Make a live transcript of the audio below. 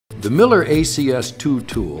The Miller ACS 2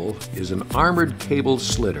 tool is an armored cable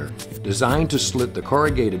slitter designed to slit the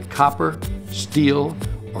corrugated copper, steel,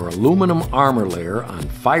 or aluminum armor layer on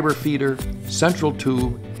fiber feeder, central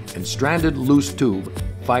tube, and stranded loose tube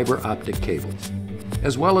fiber optic cables,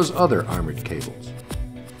 as well as other armored cables.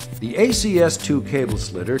 The ACS 2 cable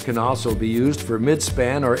slitter can also be used for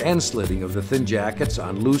mid-span or end slitting of the thin jackets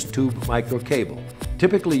on loose tube microcable,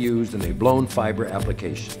 typically used in a blown fiber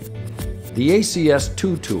application. The ACS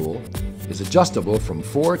 2 tool is adjustable from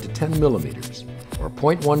 4 to 10 millimeters, or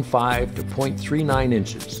 0.15 to 0.39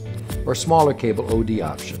 inches, or smaller cable OD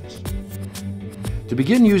options. To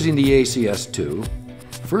begin using the ACS 2,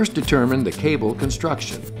 first determine the cable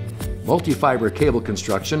construction. Multi-fiber cable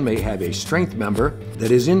construction may have a strength member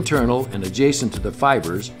that is internal and adjacent to the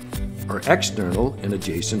fibers, or external and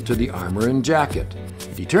adjacent to the armor and jacket.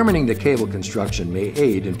 Determining the cable construction may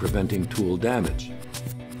aid in preventing tool damage.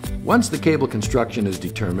 Once the cable construction is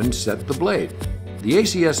determined, set the blade. The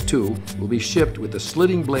ACS 2 will be shipped with the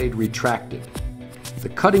slitting blade retracted. The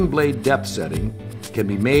cutting blade depth setting can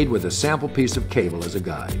be made with a sample piece of cable as a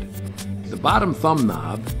guide. The bottom thumb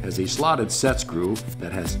knob has a slotted set screw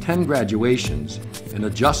that has 10 graduations and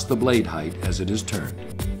adjusts the blade height as it is turned.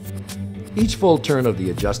 Each full turn of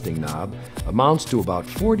the adjusting knob amounts to about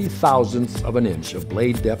 40 thousandths of an inch of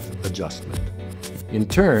blade depth adjustment. In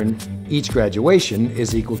turn, each graduation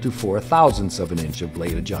is equal to 4 thousandths of an inch of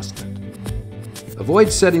blade adjustment.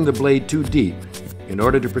 Avoid setting the blade too deep in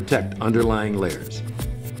order to protect underlying layers.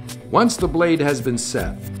 Once the blade has been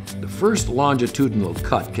set, the first longitudinal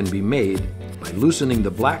cut can be made by loosening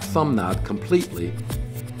the black thumb knob completely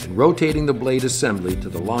and rotating the blade assembly to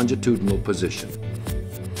the longitudinal position.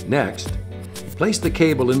 Next, place the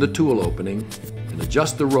cable in the tool opening and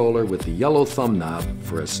adjust the roller with the yellow thumb knob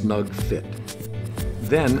for a snug fit.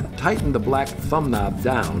 Then, tighten the black thumb knob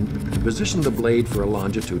down to position the blade for a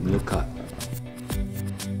longitudinal cut.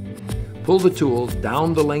 Pull the tool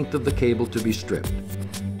down the length of the cable to be stripped.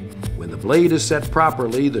 When the blade is set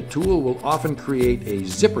properly, the tool will often create a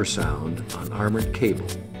zipper sound on armored cable.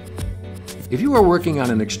 If you are working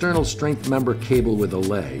on an external strength member cable with a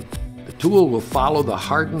lay, the tool will follow the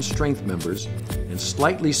hardened strength members and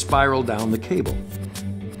slightly spiral down the cable.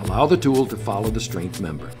 Allow the tool to follow the strength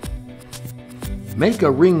member. Make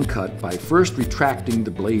a ring cut by first retracting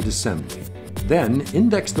the blade assembly. Then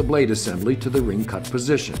index the blade assembly to the ring cut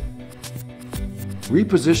position.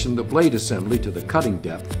 Reposition the blade assembly to the cutting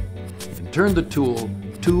depth and turn the tool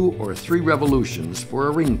 2 or 3 revolutions for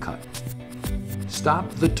a ring cut. Stop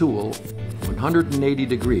the tool 180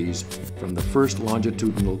 degrees from the first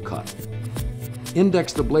longitudinal cut.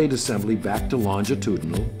 Index the blade assembly back to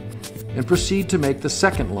longitudinal and proceed to make the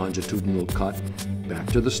second longitudinal cut back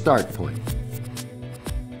to the start point.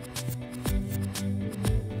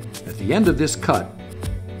 At the end of this cut,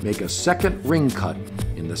 make a second ring cut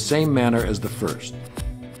in the same manner as the first.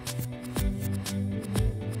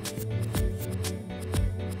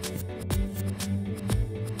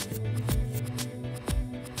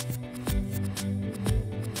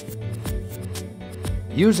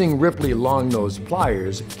 Using Ripley long-nose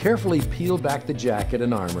pliers, carefully peel back the jacket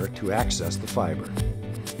and armor to access the fiber.